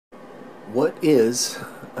What is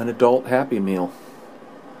an adult Happy Meal?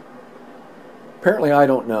 Apparently I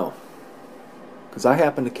don't know, because I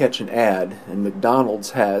happened to catch an ad and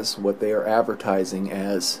McDonald's has what they are advertising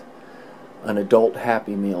as an adult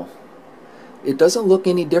Happy Meal. It doesn't look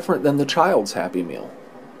any different than the child's Happy Meal.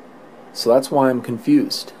 So that's why I'm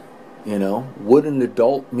confused. Would an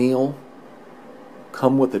adult meal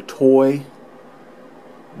come with a toy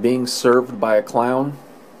being served by a clown?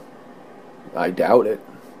 I doubt it.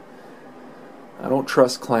 I don't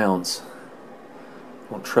trust clowns.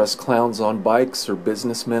 I don't trust clowns on bikes or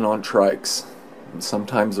businessmen on trikes. And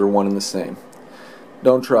sometimes they're one and the same.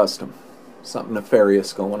 Don't trust them. Something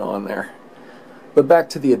nefarious going on there. But back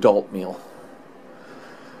to the adult meal.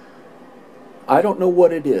 I don't know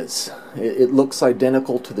what it is. It looks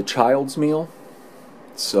identical to the child's meal.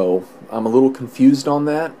 So I'm a little confused on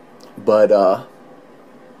that. But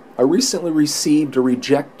I recently received a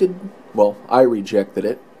rejected... Well, I rejected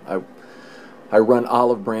it. I run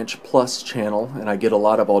Olive Branch Plus channel, and I get a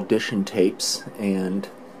lot of audition tapes, and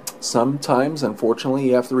sometimes, unfortunately,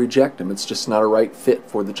 you have to reject them. It's just not a right fit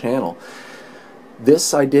for the channel.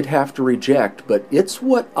 This I did have to reject, but it's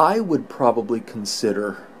what I would probably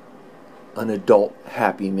consider an adult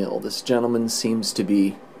Happy Meal. This gentleman seems to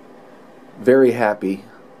be very happy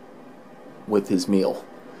with his meal.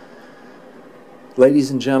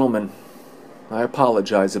 Ladies and gentlemen, I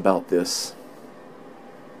apologize about this.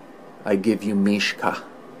 I give you Mishka.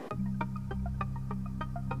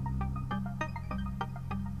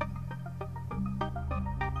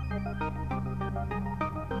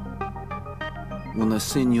 When I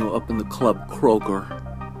seen you up in the Club Kroger,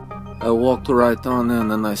 I walked right on in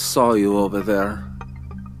and I saw you over there.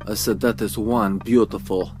 I said, that is one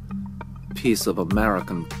beautiful piece of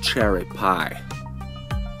American cherry pie.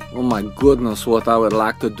 Oh my goodness, what I would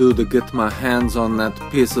like to do to get my hands on that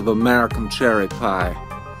piece of American cherry pie.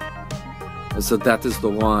 I said, that is the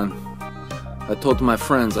one. I told my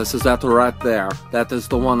friends, I said, that right there, that is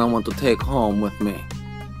the one I want to take home with me.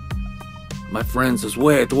 My friend says,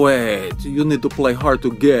 wait, you need to play hard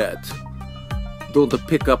to get. Don't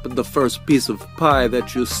pick up the first piece of pie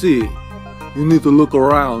that you see. You need to look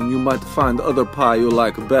around, you might find other pie you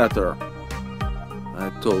like better.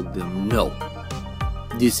 I told them, no.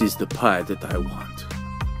 This is the pie that I want.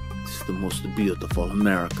 It's the most beautiful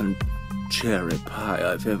American cherry pie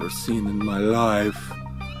I've ever seen in my life.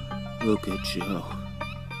 Look at you.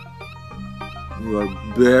 You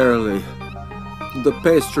are barely... The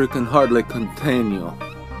pastry can hardly contain you.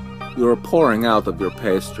 You are pouring out of your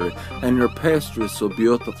pastry, and your pastry is so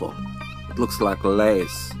beautiful. It looks like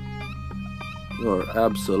lace. You are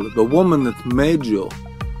absolute... The woman that made you,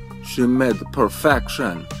 she made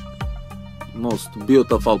perfection. Most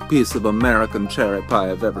beautiful piece of American cherry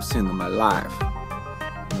pie I've ever seen in my life.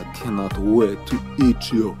 I cannot wait to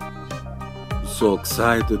eat you. I'm so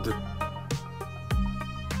excited.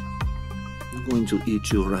 I'm going to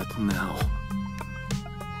eat you right now.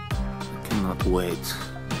 I cannot wait.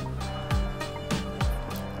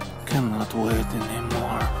 I cannot wait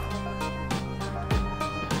anymore.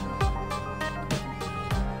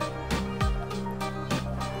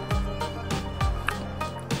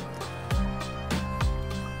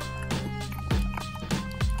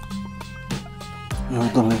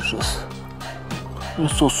 You're delicious. You're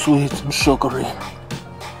so sweet and sugary.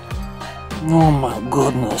 Oh my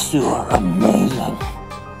goodness, you are amazing.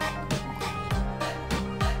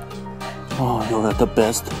 Oh, you're the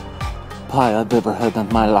best pie I've ever had in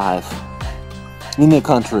my life. Any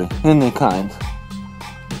country, any kind.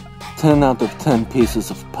 10 out of 10 pieces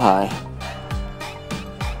of pie.